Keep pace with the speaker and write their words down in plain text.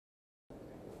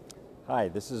Hi,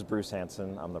 this is Bruce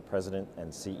Hansen. I'm the President and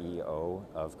CEO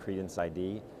of Credence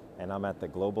ID, and I'm at the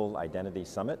Global Identity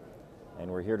Summit,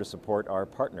 and we're here to support our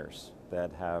partners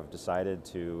that have decided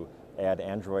to add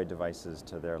Android devices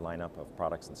to their lineup of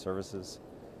products and services.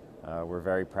 We're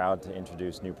very proud to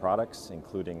introduce new products,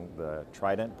 including the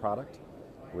Trident product,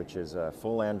 which is a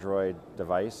full Android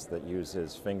device that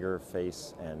uses finger,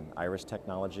 face, and iris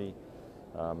technology.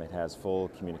 It has full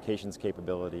communications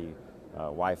capability,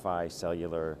 Wi-Fi,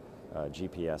 cellular,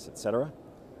 GPS, etc.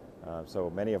 So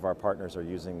many of our partners are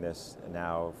using this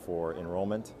now for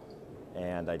enrollment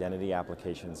and identity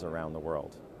applications around the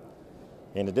world.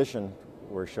 In addition,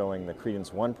 we're showing the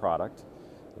Credence One product,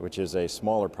 which is a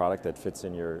smaller product that fits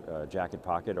in your jacket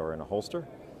pocket or in a holster.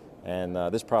 And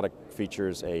this product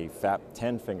features a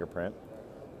FAP10 fingerprint,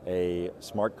 a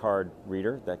smart card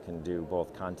reader that can do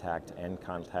both contact and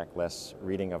contactless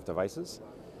reading of devices,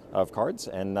 of cards,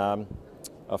 and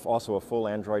also a full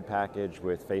Android package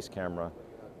with face camera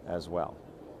as well.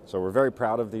 So we're very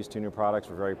proud of these two new products.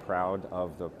 We're very proud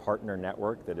of the partner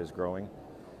network that is growing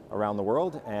around the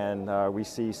world, and we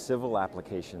see civil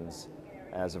applications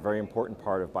as a very important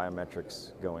part of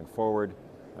biometrics going forward.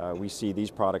 We see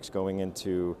these products going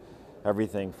into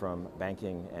everything from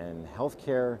banking and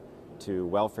healthcare to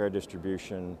welfare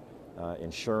distribution,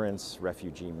 insurance,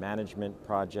 refugee management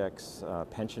projects,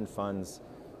 pension funds,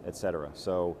 etc.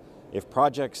 So if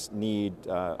projects need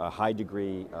a high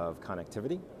degree of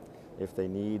connectivity, if they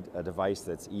need a device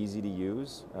that's easy to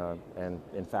use, and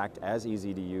in fact as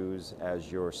easy to use as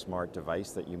your smart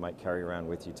device that you might carry around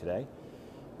with you today,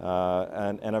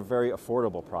 and a very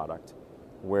affordable product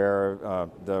where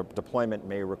the deployment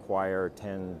may require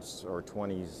tens or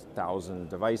 20,000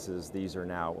 devices, these are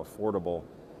now affordable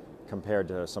compared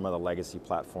to some of the legacy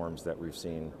platforms that we've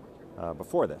seen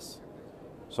before this.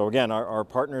 So again, our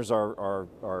partners are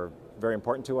very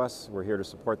important to us. We're here to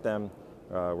support them.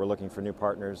 We're looking for new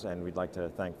partners, and we'd like to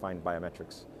thank Find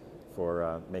Biometrics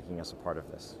for making us a part of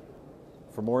this.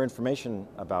 For more information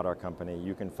about our company,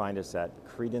 you can find us at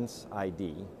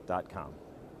credenceid.com.